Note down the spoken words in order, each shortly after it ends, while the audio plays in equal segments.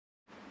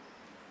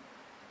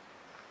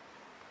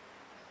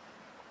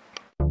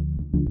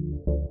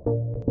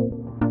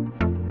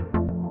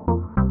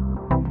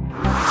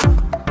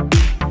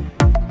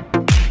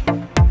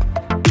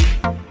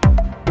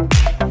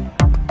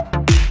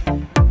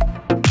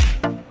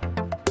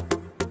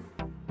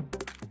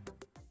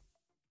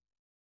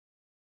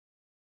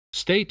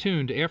Stay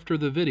tuned after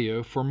the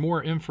video for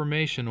more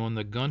information on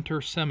the Gunter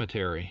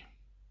Cemetery.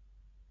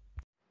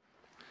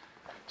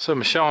 So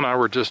Michelle and I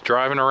were just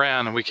driving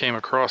around and we came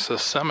across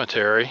this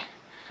cemetery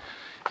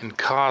in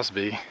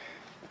Crosby.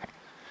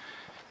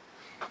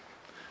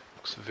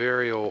 Looks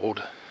very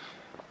old.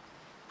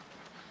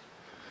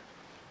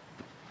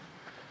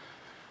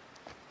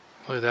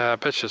 Look at that, I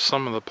bet you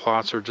some of the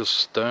plots are just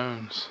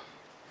stones.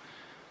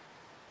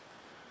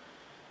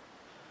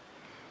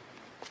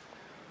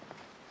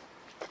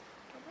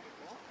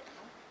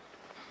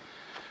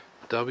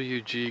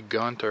 W.G.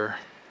 Gunter.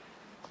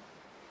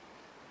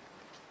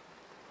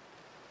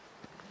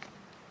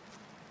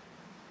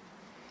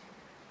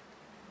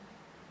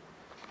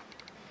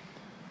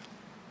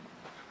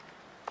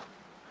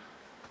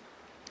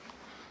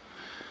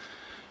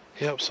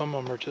 Yep, some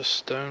of them are just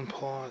stone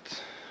plots.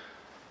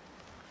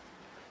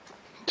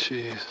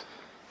 Jeez.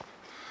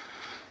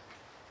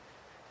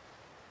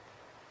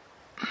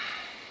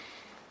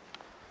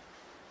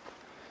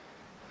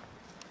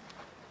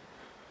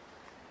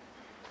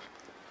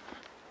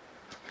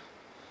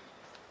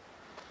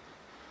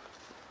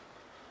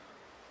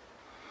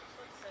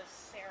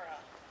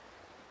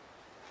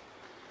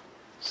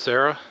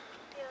 Sarah?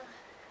 Yeah.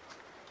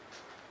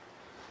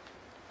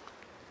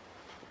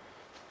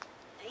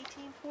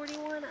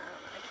 1841? I don't know,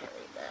 I can't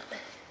read that.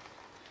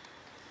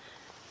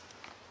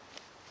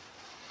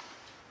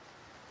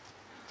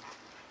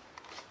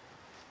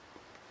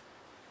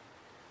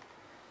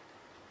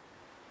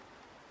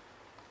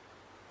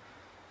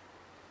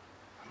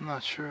 I'm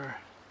not sure.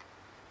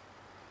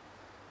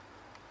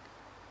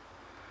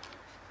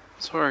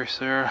 Sorry,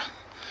 Sarah.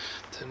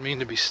 Didn't mean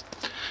to be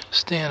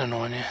standing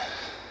on you.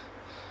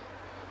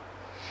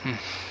 Yeah,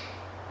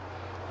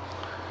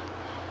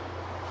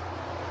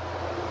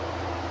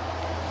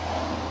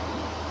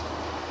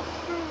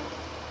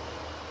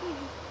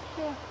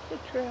 the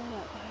trail that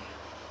way.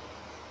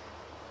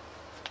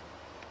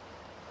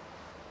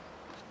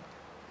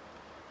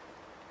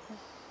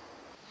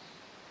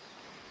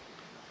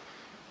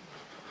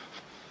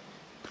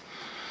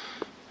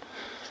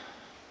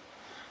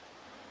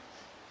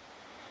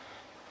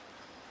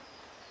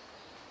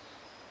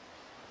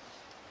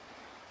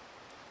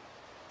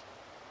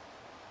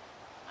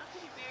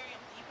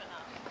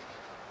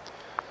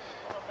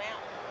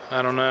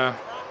 I don't know.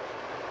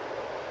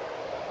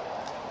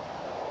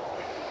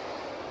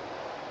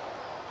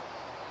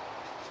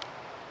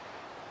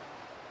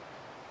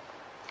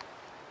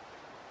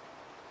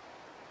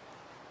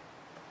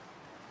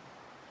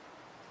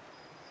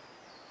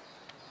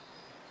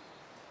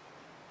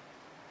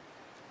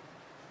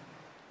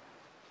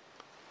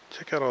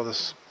 Check out all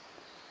this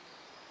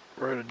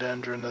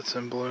rhododendron that's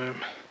in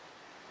bloom.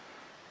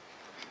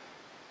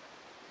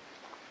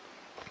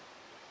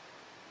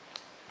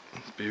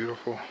 It's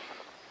beautiful.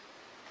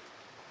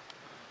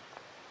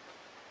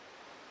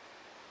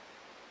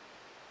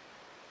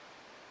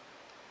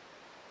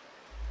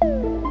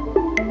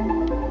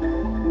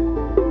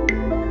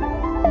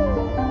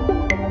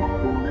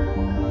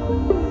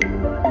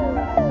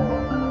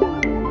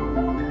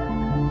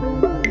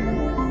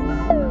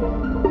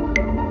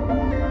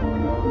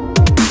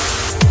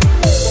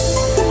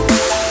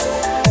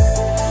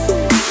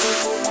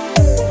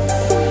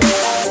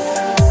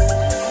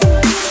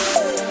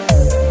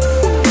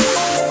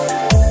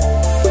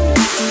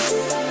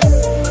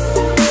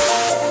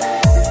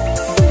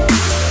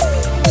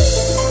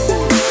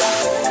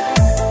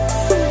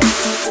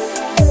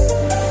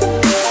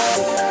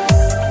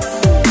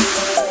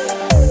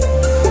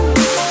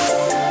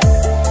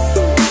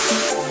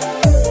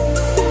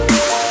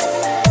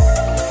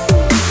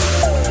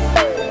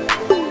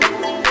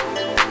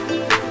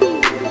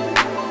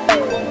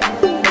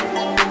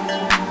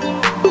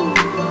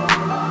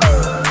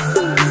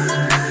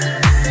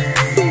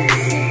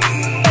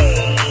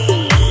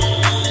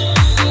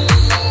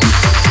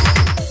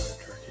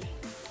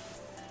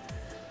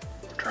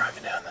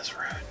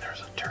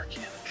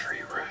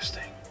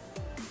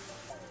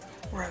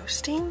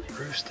 Roasting?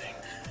 Roosting.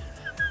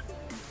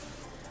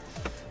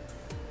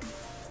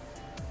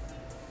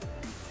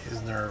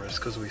 He's nervous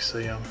because we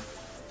see him.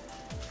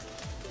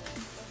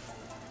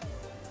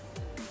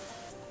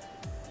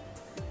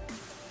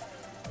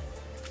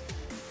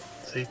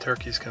 See,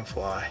 turkeys can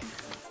fly.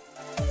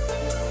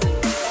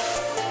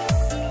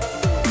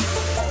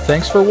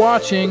 Thanks for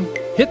watching.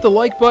 Hit the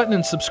like button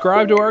and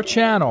subscribe to our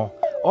channel.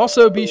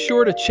 Also, be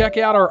sure to check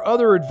out our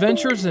other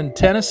adventures in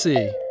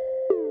Tennessee.